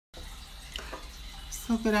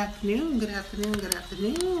So good afternoon, good afternoon, good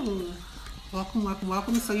afternoon. Welcome, welcome,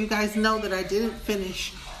 welcome. So you guys know that I didn't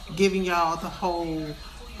finish giving y'all the whole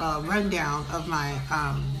rundown of my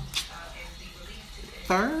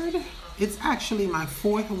it's actually my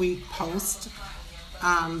 4th week post,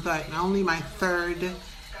 but only my 3rd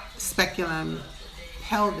speculum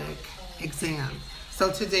pelvic exam.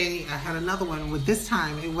 So today I had another one with, this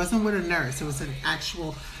time it wasn't with a nurse, it was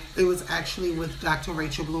actually with Dr.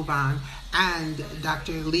 Rachel Bluebon and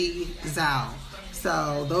Dr. Lee Zhao.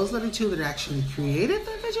 So those are the two that actually created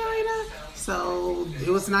the vagina. So it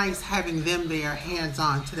was nice having them there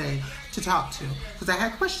hands-on today to talk to, because I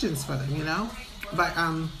had questions for them, you know. But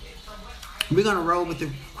we're gonna roll with the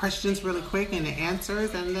questions really quick and the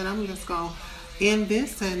answers, and then I'm just gonna end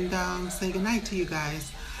this and say goodnight to you guys.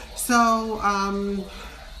 So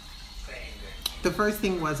the first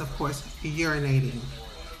thing was, of course, urinating.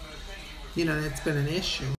 You know, that's been an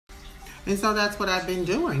issue. And so that's what I've been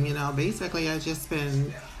doing, you know. Basically, I've just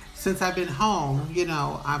been, since I've been home, you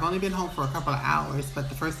know, I've only been home for a couple of hours, but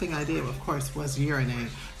the first thing I did, of course, was urinate.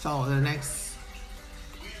 So the next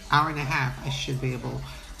hour and a half, I should be able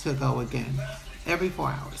to go again. Every 4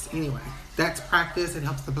 hours. Anyway, that's practice. It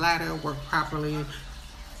helps the bladder work properly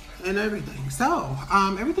and everything. So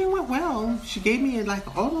everything went well. She gave me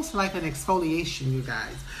almost like an exfoliation, you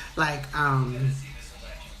guys. Like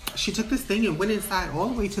she took this thing and went inside all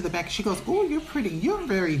the way to the back. She goes, "Oh, you're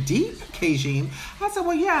very deep, Kajin." I said,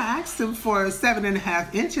 "Well, yeah, I asked him for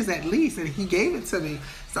 7.5 inches at least, and he gave it to me.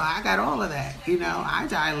 So I got all of that. You know, I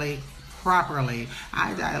dilate properly.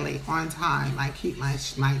 I dilate on time. I keep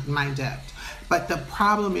my depth. But the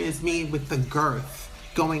problem is me with the girth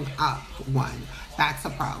going up one. That's a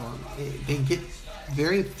problem. They get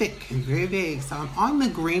very thick and very big. So I'm on the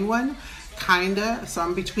green one, kinda. So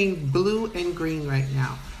I'm between blue and green right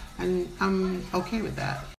now. And I'm okay with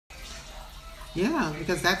that. Yeah,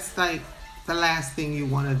 because that's like the last thing you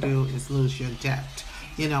want to do is lose your depth,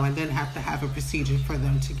 you know, and then have to have a procedure for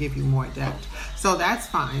them to give you more depth. So that's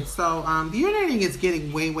fine. So the urinating is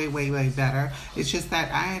getting way, way, way, way better. It's just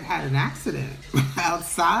that I had an accident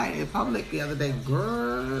outside in public the other day.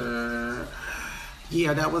 Grrr.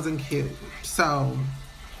 Yeah, that wasn't cute. So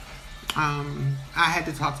I had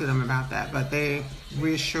to talk to them about that, but they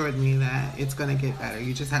reassured me that it's going to get better.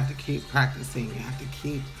 You just have to keep practicing. You have to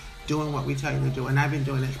keep doing what we tell you to do, and I've been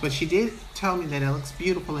doing it. But she did tell me that it looks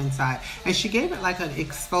beautiful inside, and she gave it like an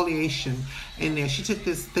exfoliation in there. She took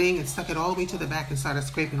this thing and stuck it all the way to the back and started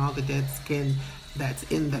scraping all the dead skin that's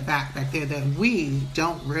in the back there that we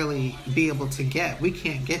don't really be able to get. We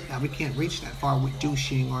can't get that. We can't reach that far with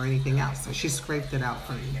douching or anything else. So she scraped it out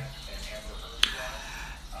for me.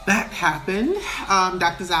 That happened.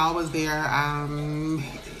 Dr. Zhao was there.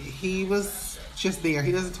 He was just there.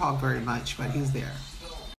 He doesn't talk very much, but he's there.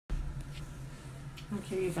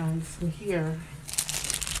 Okay, you guys, so here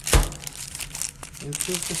is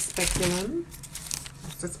just the speculum.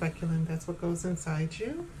 That's the speculum. That's what goes inside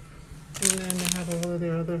you. And then they have all of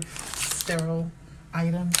their other sterile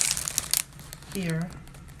items here,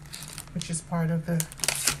 which is part of the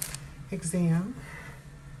exam.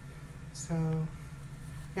 So,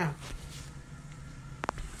 yeah.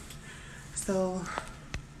 So,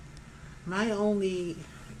 my only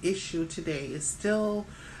issue today is still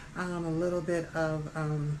a little bit of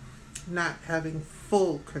not having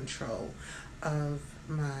full control of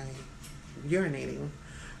my urinating,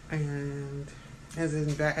 and as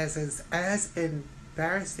embarrassing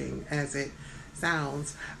as it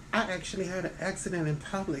sounds, I actually had an accident in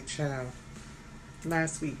public, child,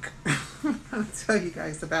 last week. I'll tell you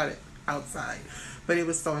guys about it outside, but it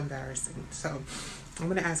was so embarrassing. So I'm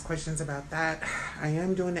going to ask questions about that. I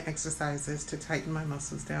am doing the exercises to tighten my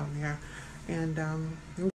muscles down there, and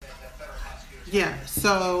yeah,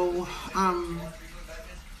 so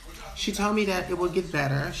she told me that it would get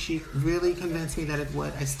better. She really convinced me that it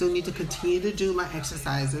would. I still need to continue to do my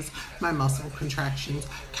exercises, my muscle contractions,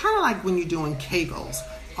 kind of like when you're doing Kegels,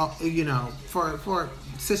 you know, for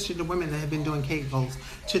cisgender women that have been doing Kegels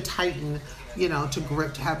to tighten, you know, to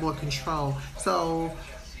grip, to have more control. So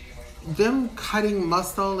them cutting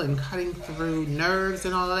muscle and cutting through nerves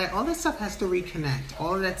and all of that stuff has to reconnect.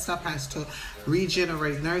 All of that stuff has to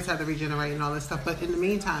regenerate. Nerves have to regenerate and all that stuff. But in the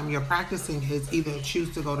meantime, you're practicing is either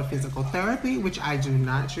choose to go to physical therapy, which I do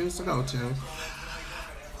not choose to go to,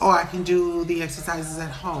 or I can do the exercises at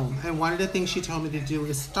home. And one of the things she told me to do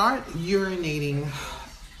is start urinating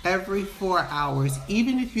every 4 hours.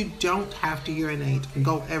 Even if you don't have to urinate,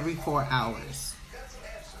 go every 4 hours.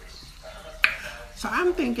 So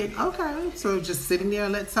I'm thinking, okay, so just sitting there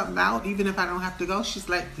and let something out, even if I don't have to go. She's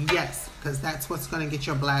like, yes, because that's what's going to get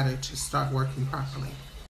your bladder to start working properly.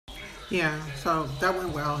 Yeah, so that went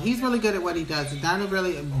well. He's really good at what he does. He's not a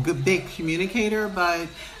really good, big communicator, but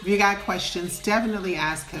if you got questions, definitely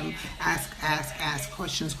ask him. Ask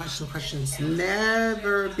questions.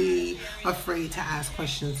 Never be afraid to ask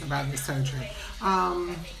questions about your surgery.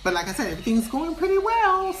 But like I said, everything's going pretty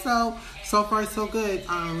well. So far so good.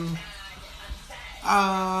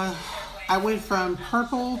 I went from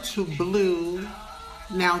purple to blue,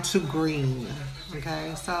 now to green.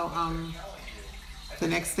 Okay, so the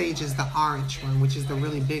next stage is the orange one, which is the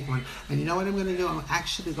really big one. And you know what I'm going to do? I'm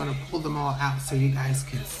actually going to pull them all out so you guys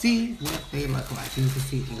can see what they look like. You can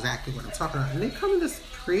see exactly what I'm talking about. And they come in this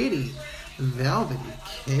pretty velvety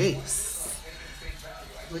case.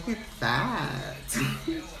 Look at that.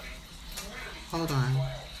 Hold on.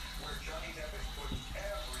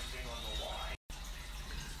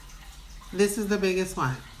 This is the biggest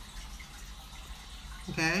one.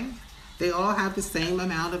 Okay? They all have the same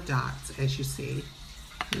amount of dots, as you see.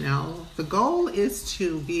 You know, the goal is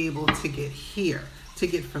to be able to get here, to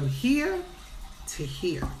get from here to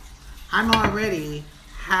here. I'm already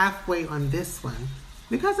halfway on this one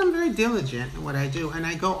because I'm very diligent in what I do, and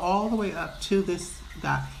I go all the way up to this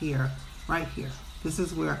dot here, right here. This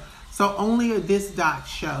is where, so only this dot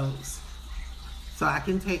shows. So I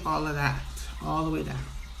can take all of that, all the way down,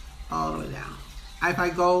 all the way down. If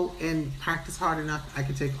I go and practice hard enough, I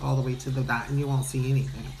can take all the way to the dot and you won't see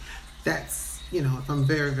anything. That's, you know, if I'm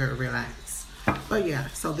very, very relaxed. But yeah,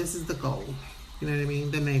 so this is the goal. You know what I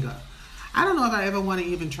mean? The mega. I don't know if I ever want to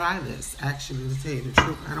even try this, actually, to tell you the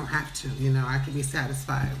truth. I don't have to, you know. I can be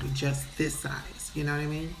satisfied with just this size. You know what I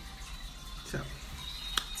mean? So,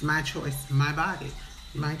 it's my choice, my body,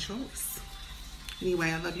 my choice.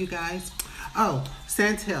 Anyway, I love you guys. Oh,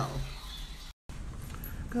 Santel.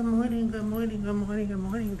 Good morning, good morning, good morning, good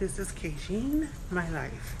morning. This is Kajin, my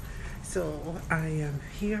life. So I am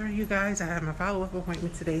here, you guys. I have my follow-up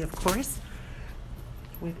appointment today, of course,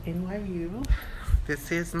 with NYU.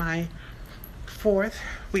 This is my 4th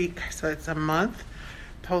week, so it's a month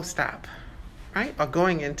post-op, right? Or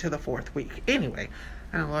going into the 4th week. Anyway,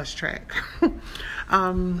 I lost track.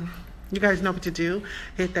 You guys know what to do.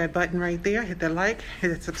 Hit that button right there. Hit that like. Hit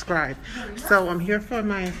that subscribe. So I'm here for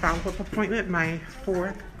my follow-up appointment, my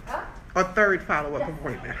 3rd follow-up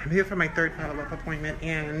appointment. I'm here for my 3rd follow-up appointment,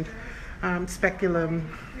 and Speculum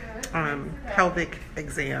pelvic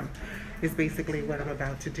exam is basically what I'm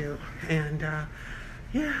about to do. And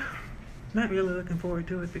yeah, not really looking forward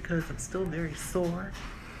to it because I'm still very sore.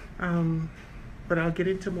 But I'll get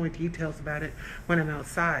into more details about it when I'm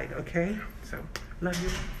outside, okay? So, love you.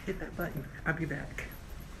 Hit that button. I'll be back.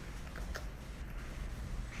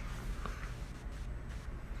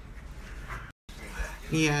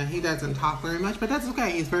 Yeah, he doesn't talk very much, but that's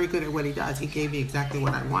okay. He's very good at what he does. He gave me exactly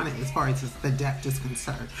what I wanted as far as the depth is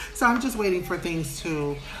concerned. So I'm just waiting for things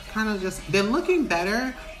to kind of just, they're looking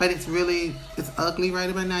better, but it's ugly right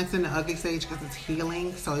about now. It's in the ugly stage because it's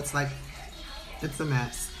healing. So it's like, it's a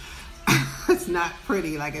mess. It's not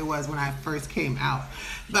pretty like it was when I first came out.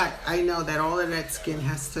 But I know that all of that skin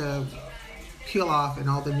has to peel off and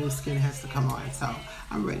all the new skin has to come on. So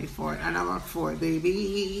I'm ready for it, and I'm up for it,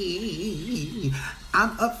 baby.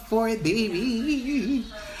 I'm up for it, baby.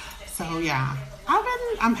 So yeah,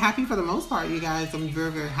 I'm happy for the most part, you guys. I'm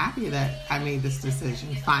very, very happy that I made this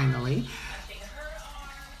decision finally.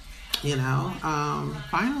 You know,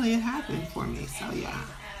 finally it happened for me. So yeah,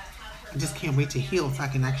 I just can't wait to heal so I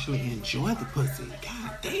can actually enjoy the pussy.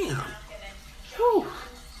 God damn. Whew.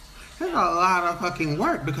 That's a lot of fucking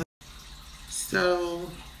work because. So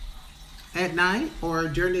at night or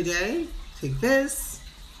during the day, take this,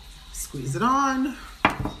 squeeze it on.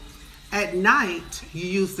 At night, you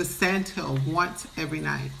use the Santel once every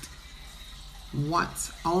night.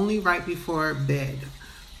 Once, only right before bed.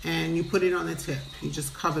 And you put it on the tip. You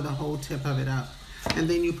just cover the whole tip of it up. And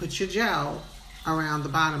then you put your gel around the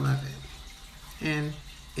bottom of it. And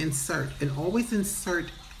insert. And always insert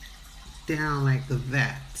down like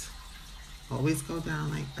that. Always go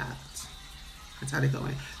down like that. That's how they go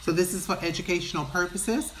in. So this is for educational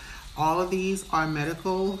purposes. All of these are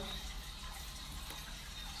medical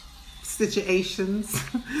situations.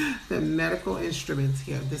 The medical instruments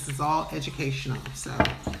here. This is all educational. So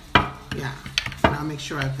yeah, and I'll make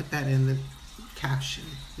sure I put that in the caption.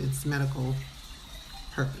 It's medical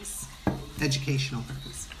purpose, educational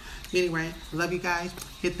purpose. Anyway, love you guys.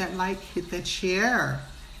 Hit that like, hit that share,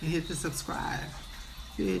 and hit the subscribe.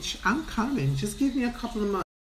 Bitch, I'm coming. Just give me a couple of months.